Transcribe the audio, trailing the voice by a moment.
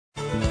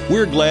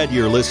We're glad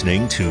you're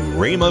listening to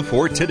Rhema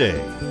for Today.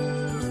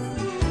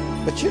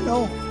 But you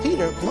know,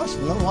 Peter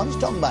must know what he's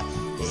talking about.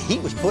 He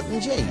was put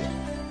in jail.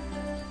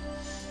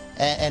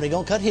 And they're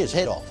going to cut his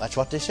head off. That's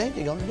what they say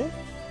they're going to do.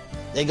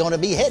 They're going to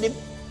behead him.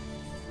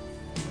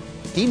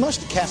 He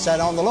must have cast that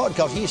on the Lord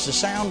because he used to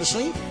sound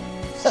asleep.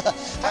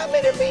 How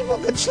many people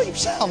could sleep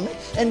soundly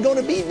and going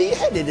to be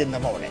beheaded in the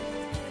morning?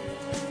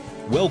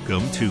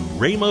 Welcome to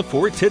Rhema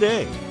for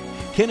Today.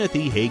 Kenneth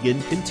E.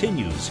 Hagin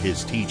continues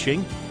his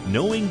teaching,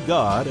 Knowing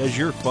God as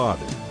Your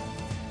Father.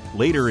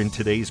 Later in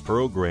today's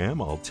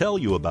program, I'll tell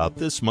you about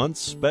this month's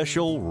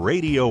special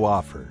radio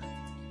offer.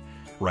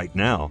 Right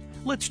now,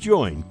 let's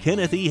join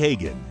Kenneth E.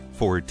 Hagin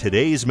for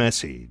today's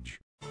message.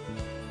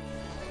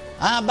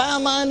 I bow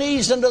my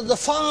knees unto the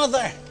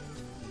Father.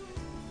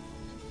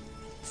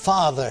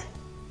 Father.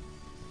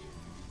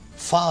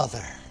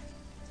 Father.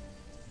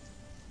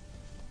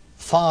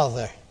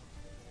 Father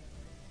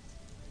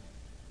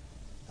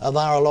of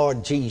our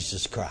Lord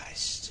Jesus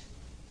Christ.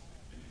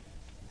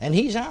 And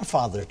He's our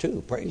Father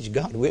too. Praise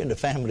God. We're in the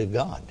family of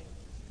God.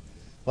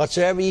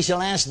 Whatsoever ye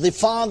shall ask the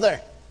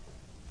Father,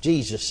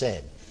 Jesus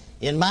said,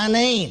 in my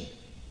name,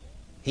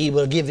 He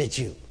will give it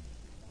you.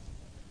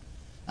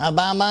 I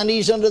bow my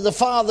knees unto the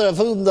Father, of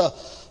whom the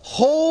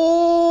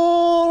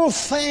whole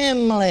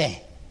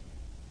family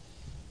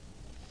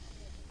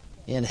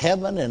in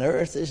heaven and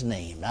earth is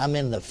named. I'm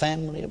in the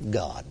family of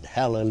God.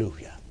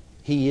 Hallelujah.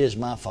 He is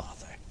my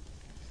Father.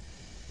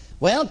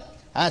 Well,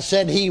 I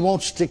said He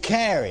wants to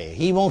carry.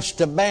 He wants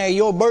to bear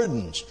your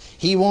burdens.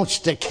 He wants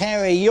to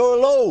carry your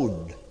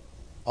load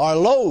or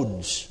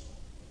loads.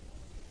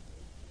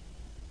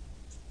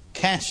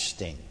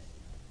 Casting.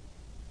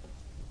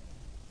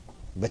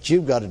 But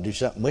you've got to do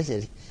something with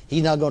it.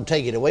 He's not going to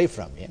take it away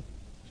from you.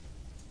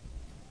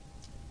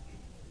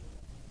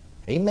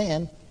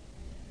 Amen.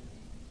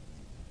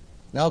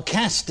 Now,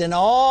 casting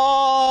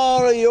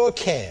all of your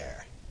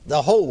care,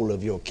 the whole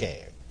of your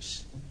cares.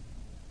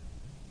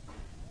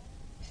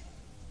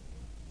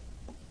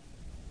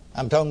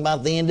 I'm talking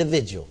about the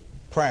individual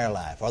prayer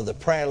life, or the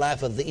prayer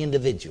life of the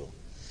individual.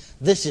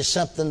 This is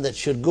something that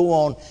should go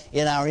on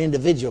in our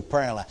individual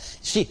prayer life.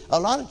 See, a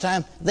lot of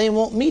times they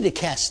want me to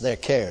cast their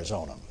cares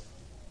on them,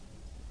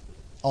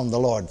 on the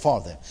Lord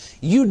for them.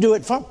 You do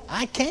it for them.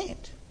 I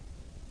can't.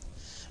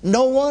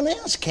 No one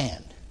else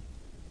can.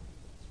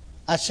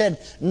 I said,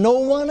 no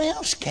one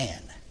else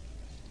can.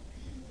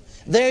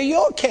 They're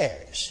your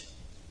cares.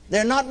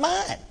 They're not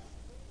mine.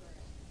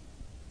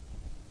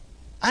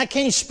 I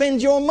can't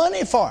spend your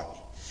money for me.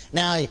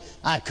 Now,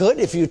 I could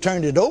if you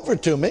turned it over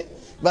to me,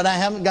 but I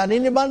haven't got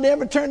anybody to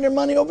ever turn their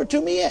money over to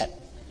me yet.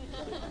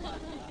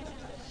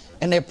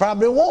 And they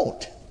probably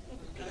won't.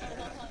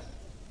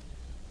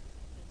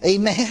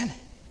 Amen.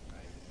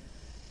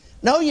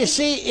 No, you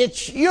see,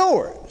 it's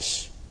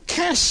yours.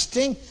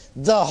 Casting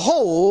the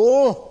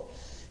whole.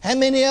 How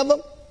many of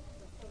them?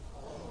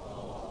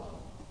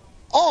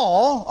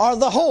 All are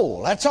the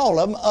whole. That's all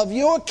of them, of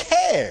your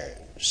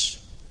cares.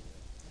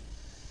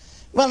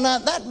 Well, now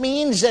that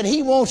means that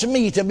He wants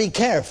me to be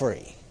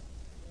carefree.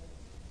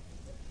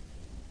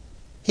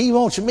 He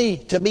wants me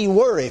to be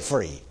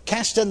worry-free.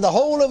 Casting the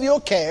whole of your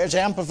cares,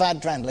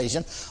 Amplified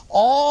Translation,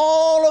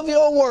 all of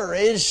your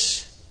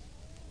worries,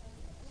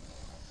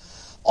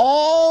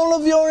 all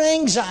of your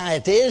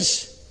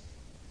anxieties,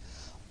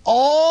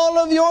 all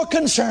of your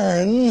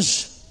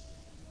concerns.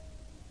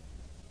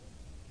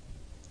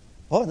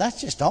 Well,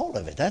 that's just all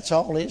of it. That's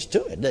all there is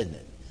to it, isn't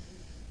it?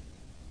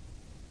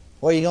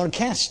 Where are you going to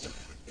cast them?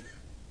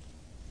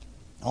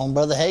 On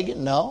Brother Hagin?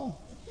 No.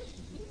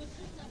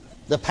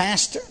 The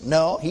pastor?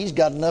 No. He's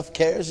got enough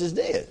cares as it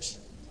is.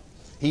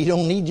 He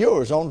don't need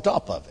yours on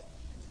top of it.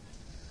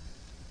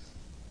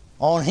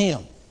 On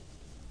Him,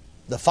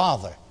 the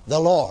Father, the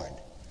Lord,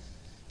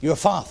 your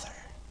Father.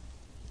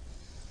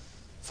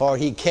 For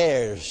He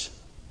cares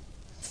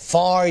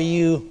for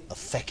you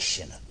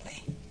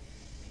affectionately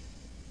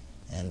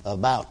and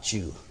about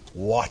you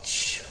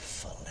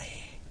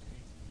watchfully.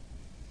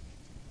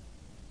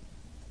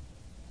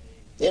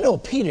 You know,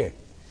 Peter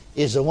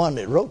is the one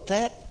that wrote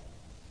that,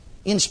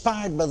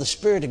 inspired by the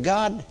Spirit of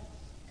God.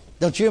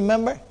 Don't you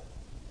remember?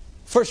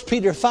 1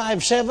 Peter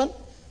 5:7.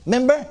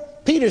 Remember?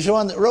 Peter's the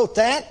one that wrote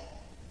that.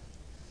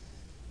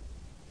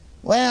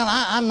 Well,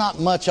 I'm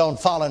not much on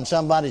following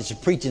somebody that's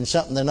preaching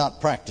something they're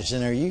not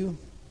practicing, are you?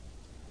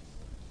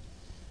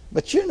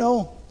 But you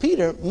know,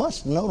 Peter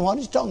must have known what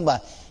he's talking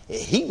about.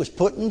 He was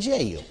put in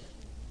jail.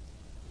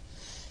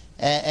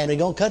 And they're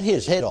going to cut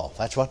his head off.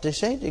 That's what they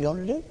say they're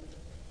going to do.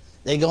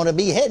 They're going to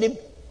behead him.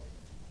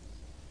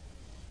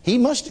 He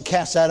must have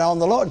cast that on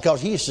the Lord because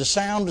he used to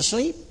sound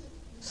asleep.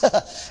 How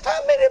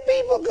many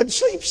people could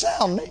sleep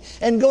soundly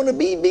and going to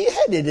be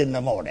beheaded in the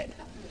morning?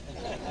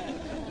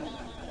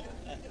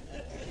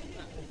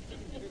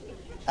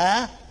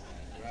 Huh?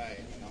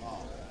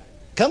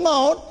 Come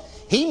on.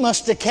 He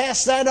must have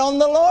cast that on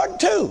the Lord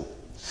too,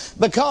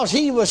 because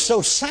he was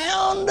so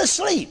sound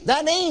asleep.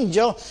 That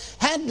angel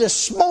had to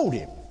smote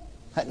him.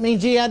 That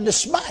means he had to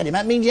smite him.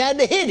 That means he had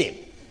to hit him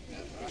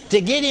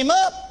to get him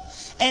up.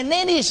 And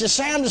then he's so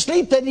sound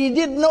asleep that he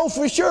didn't know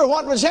for sure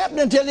what was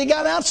happening until he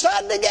got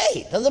outside the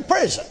gate of the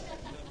prison.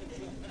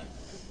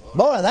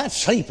 Boy, that's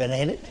sleeping,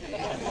 ain't it?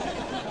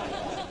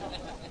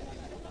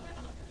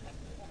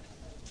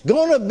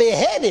 Going to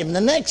behead him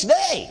the next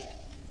day.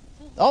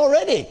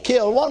 Already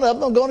killed one of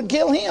them, going to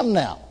kill him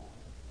now.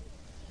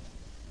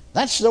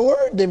 That's the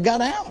word they've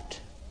got out.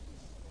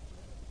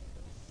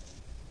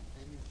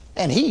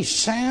 And he's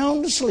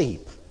sound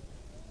asleep.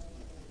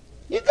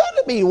 You've got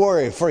to be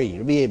worry-free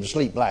to be able to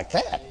sleep like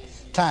that,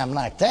 time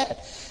like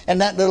that.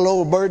 And that little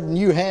old burden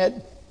you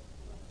had.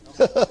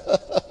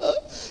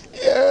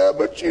 Yeah,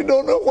 but you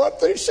don't know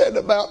what they said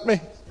about me.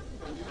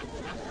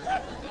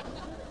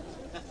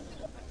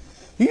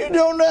 You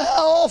don't know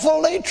how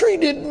awful they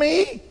treated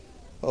me.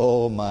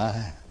 Oh,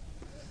 my.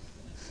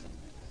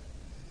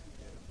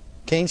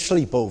 Can't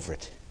sleep over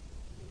it.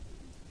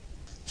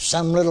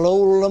 Some little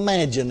old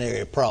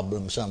imaginary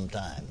problem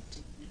sometimes.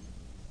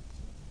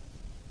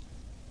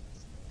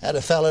 Had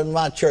a fellow in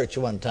my church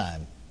one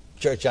time,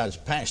 church I was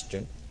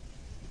pastoring.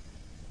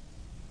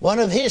 One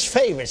of his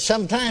favorites,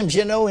 sometimes,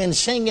 in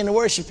singing and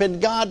worshiping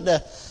God,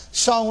 the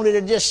song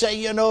would just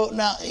say,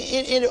 now,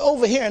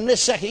 over here in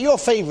this second, your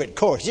favorite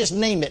chorus, just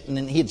name it, and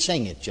then he'd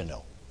sing it,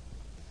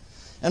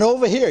 And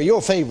over here,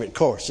 your favorite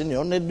chorus,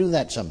 and they'd do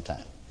that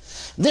sometime.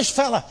 This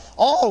fella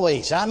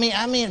always,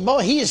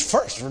 boy, he is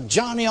first,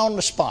 Johnny on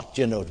the spot,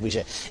 we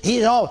say.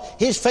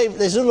 His favorite,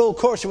 there's a little old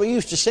chorus we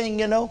used to sing,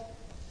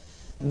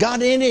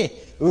 Got any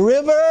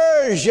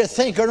rivers you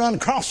think are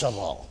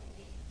uncrossable?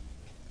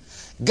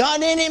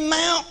 Got any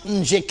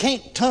mountains you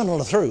can't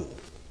tunnel through?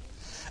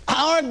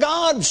 Our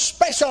God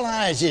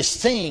specializes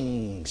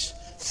things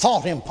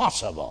thought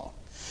impossible.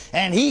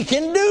 And He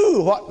can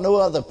do what no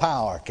other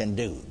power can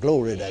do.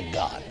 Glory to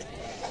God.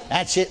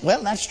 That's it.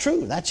 Well, that's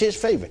true. That's his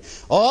favorite.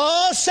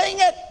 Oh, sing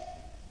it.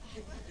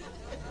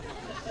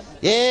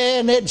 Yeah,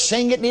 and they'd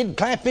sing it and he'd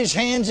clap his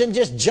hands and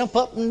just jump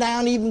up and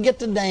down, even get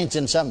to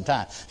dancing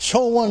sometimes.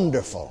 So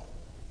wonderful.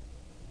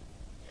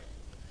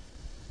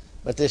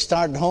 But they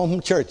started home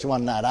from church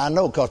one night. I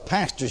know, because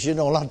pastors, a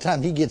lot of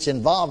times he gets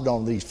involved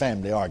on these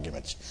family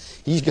arguments.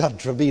 He's got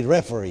to be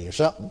referee or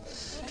something.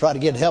 Try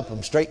to help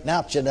them straighten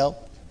out,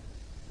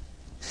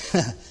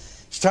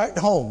 Start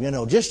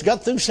home, just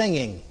got through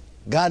singing.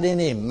 Got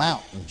any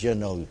mountains,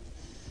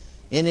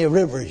 any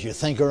rivers you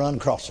think are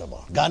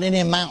uncrossable? Got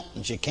any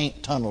mountains you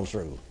can't tunnel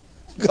through?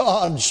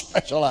 God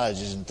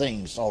specializes in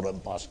things thought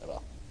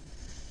impossible.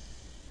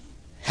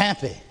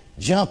 Happy,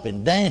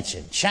 jumping,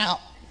 dancing,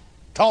 shouting,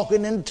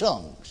 talking in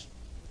tongues.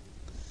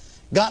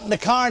 Got in the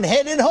car and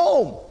headed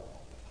home.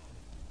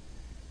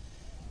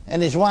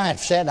 And his wife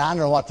said, I don't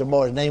know what the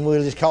boy's name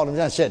was, just called him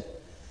John, said,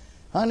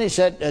 honey,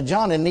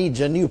 Johnny needs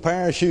a new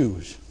pair of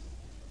shoes.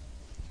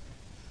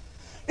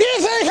 Do you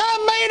think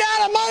I'm made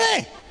out of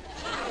money?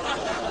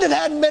 It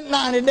hadn't been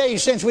 90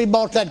 days since we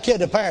bought that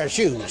kid a pair of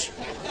shoes.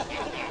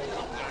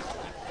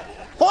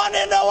 What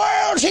in the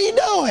world's he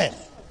doing?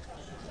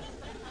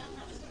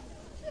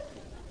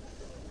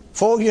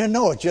 Before you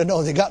know it,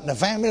 they got in a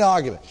family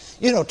argument.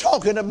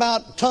 Talking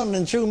about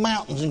tunneling through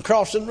mountains and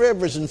crossing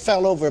rivers, and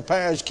fell over a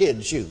pair of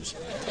kids' shoes.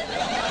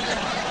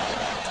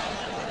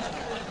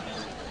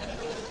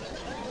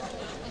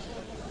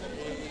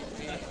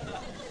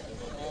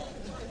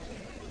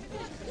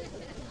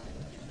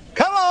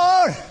 Come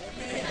on!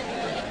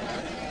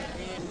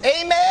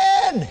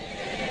 Amen!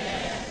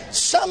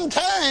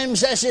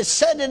 Sometimes, as it's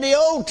said in the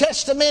Old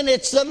Testament,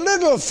 it's the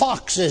little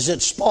foxes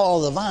that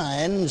spoil the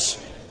vines.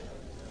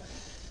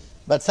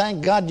 But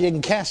thank God you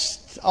can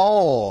cast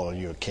all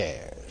your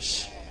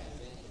cares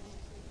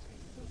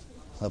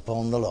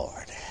upon the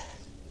Lord.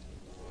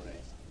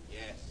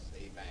 Yes,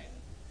 amen.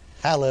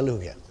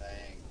 Hallelujah.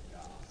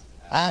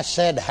 I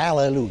said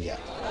hallelujah.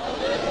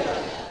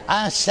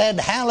 I said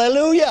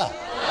hallelujah.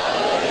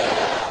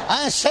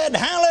 I said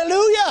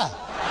hallelujah.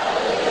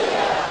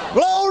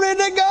 Glory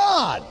to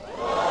God.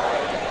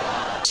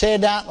 Say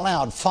it out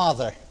loud.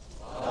 Father.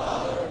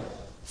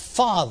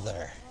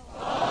 Father.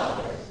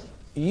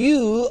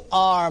 You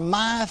are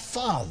my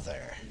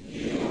Father.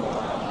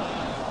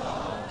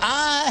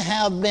 I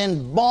have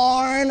been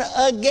born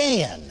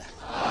again.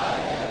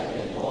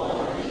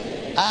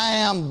 I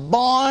am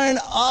born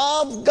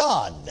of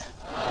God.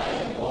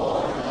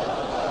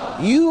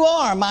 You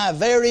are my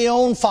very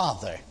own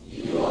Father.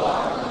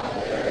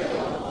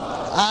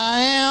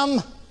 I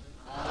am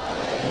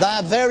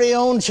thy very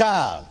own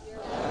child.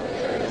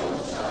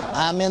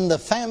 I'm in the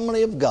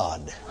family of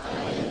God.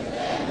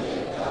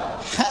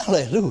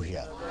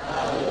 Hallelujah.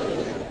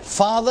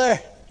 Father,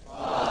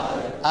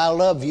 I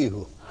love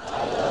you.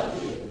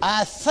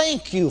 I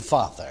thank you,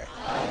 Father,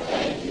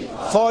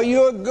 for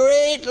your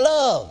great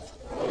love,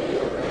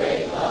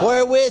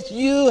 wherewith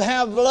you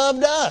have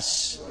loved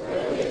us.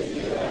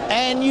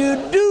 And you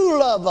do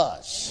love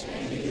us.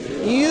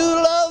 You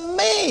love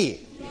me.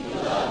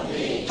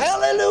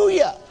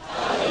 Hallelujah.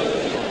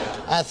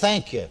 I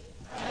thank you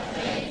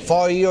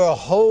for your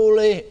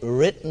holy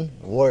written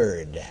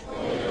word.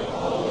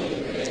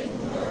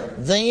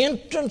 The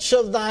entrance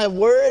of thy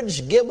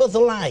words giveth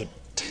light.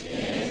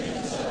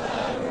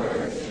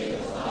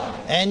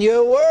 And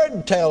your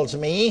word tells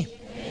me,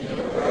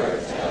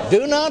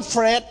 do not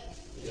fret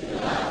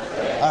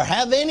or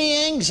have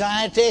any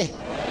anxiety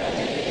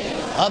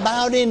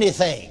about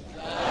anything.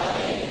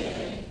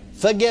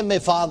 Forgive me,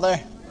 Father,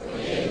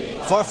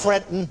 for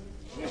fretting.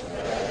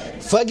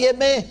 Forgive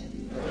me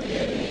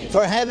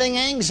for having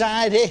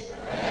anxiety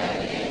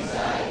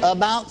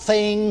about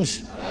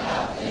things,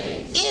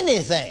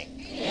 anything.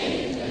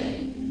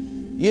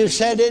 You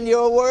said in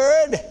your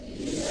word,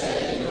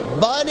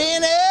 but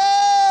in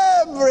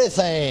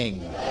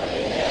everything,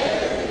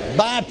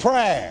 by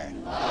prayer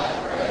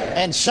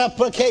and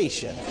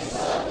supplication,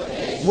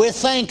 with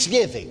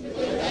thanksgiving,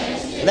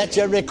 let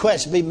your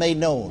requests be made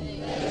known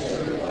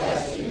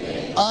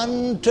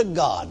unto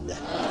God.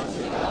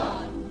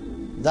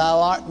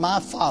 Thou art my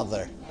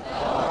Father,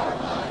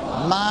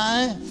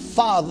 my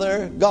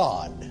Father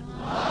God.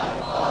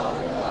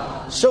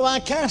 So I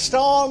cast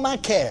all my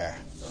care,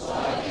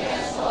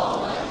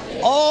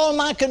 all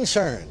my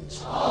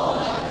concerns,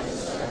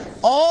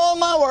 all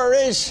my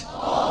worries,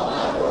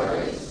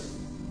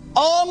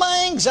 all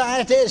my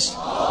anxieties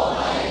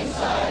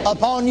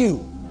upon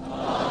you.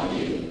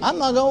 I'm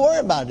not going to worry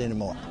about it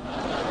anymore.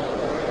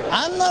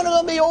 I'm not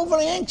going to be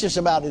overly anxious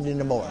about it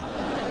anymore.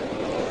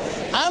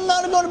 I'm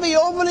not going to be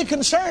overly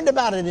concerned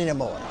about it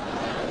anymore.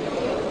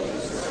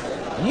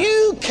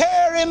 You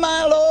carry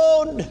my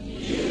load.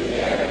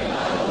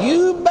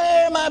 You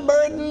bear my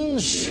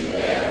burdens.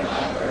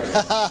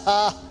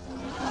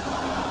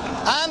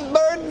 I'm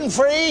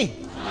burden-free,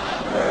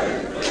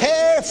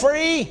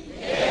 care-free,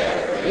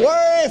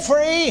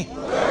 worry-free.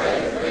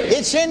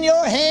 It's in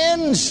your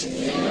hands.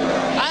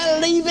 I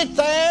leave it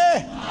there.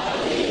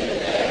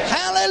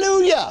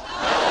 Hallelujah.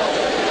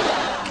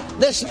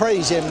 Let's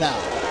praise Him now.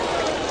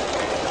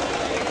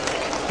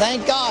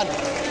 Thank God.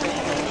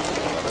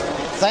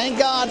 Thank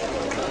God.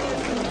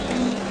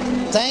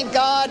 Thank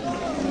God.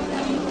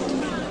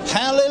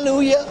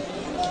 Hallelujah.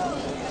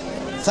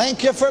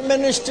 Thank you for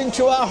ministering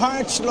to our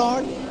hearts,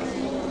 Lord.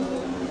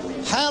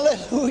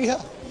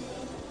 Hallelujah.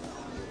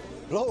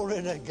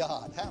 Glory to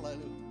God.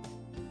 Hallelujah.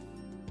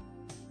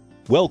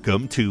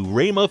 Welcome to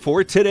Rhema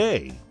for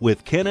Today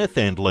with Kenneth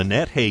and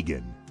Lynette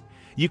Hagin.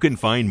 You can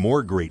find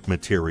more great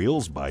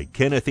materials by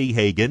Kenneth E.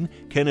 Hagin,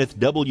 Kenneth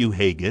W.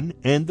 Hagin,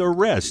 and the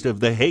rest of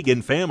the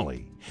Hagin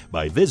family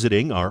by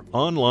visiting our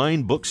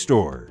online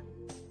bookstore.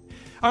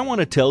 I want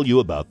to tell you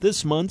about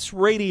this month's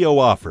radio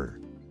offer.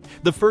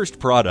 The first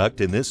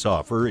product in this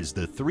offer is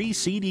the 3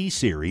 CD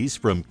series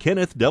from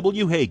Kenneth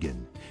W.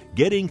 Hagin,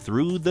 Getting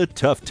Through the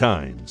Tough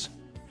Times.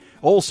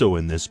 Also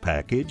in this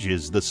package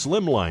is the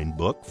Slimline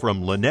book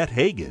from Lynette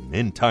Hagin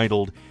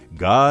entitled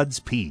God's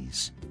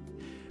Peace.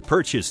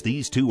 Purchase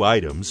these 2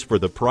 items for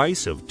the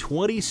price of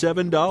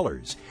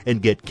 $27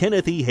 and get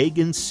Kenneth E.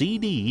 Hagin's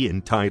CD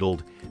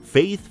entitled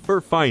Faith for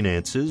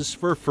Finances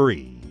for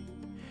free.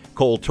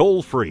 Call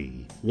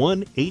toll-free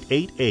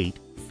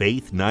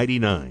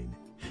 1-888-FAITH-99.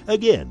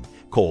 Again,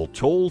 call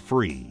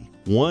toll-free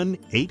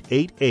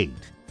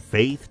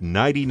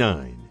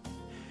 1-888-FAITH-99.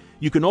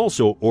 You can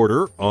also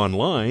order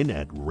online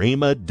at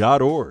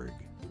rhema.org.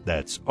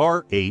 That's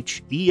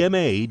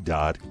RHEMA.org.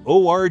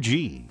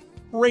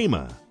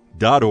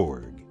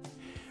 rhema.org.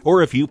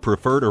 Or if you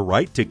prefer to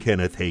write to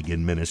Kenneth Hagin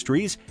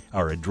Ministries,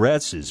 our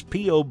address is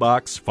P.O.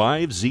 Box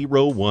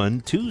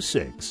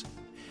 50126,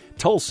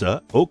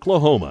 Tulsa,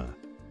 Oklahoma,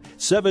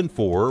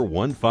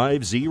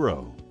 74150.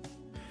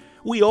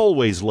 We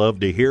always love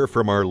to hear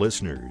from our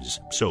listeners,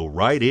 so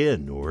write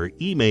in or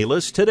email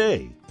us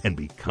today and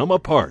become a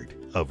part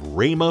of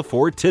Rhema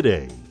for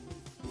Today.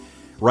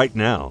 Right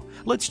now,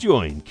 let's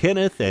join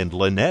Kenneth and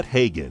Lynette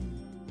Hagin.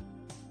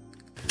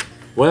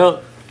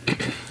 Well,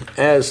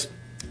 as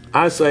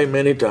I say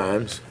many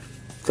times,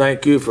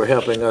 thank you for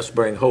helping us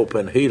bring hope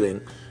and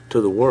healing to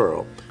the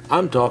world.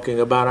 I'm talking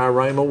about our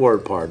Rhema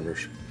Word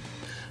partners.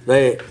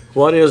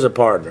 What is a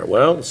partner?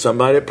 Well,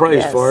 somebody that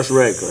prays for us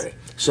regularly.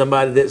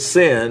 Somebody that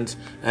sends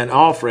an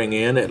offering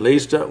in at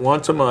least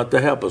once a month to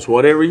help us,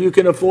 whatever you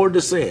can afford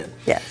to send.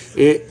 Yes.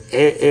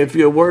 If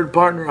you're a Word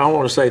partner, I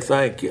want to say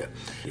thank you.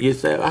 You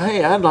say,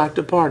 hey, I'd like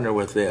to partner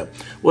with them.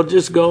 Well,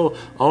 just go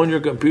on your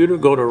computer,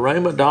 go to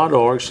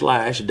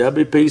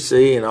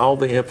rhema.org/WPC, and all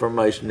the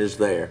information is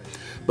there.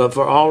 But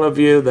for all of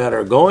you that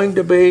are going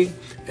to be,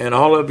 and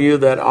all of you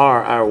that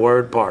are our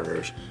Word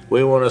partners,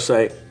 we want to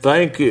say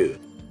thank you.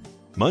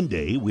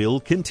 Monday, we'll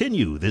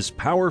continue this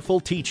powerful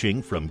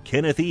teaching from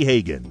Kenneth E.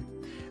 Hagin.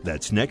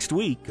 That's next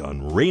week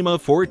on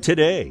Rhema for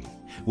Today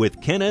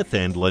with Kenneth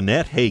and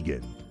Lynette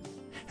Hagin.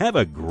 Have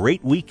a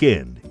great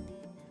weekend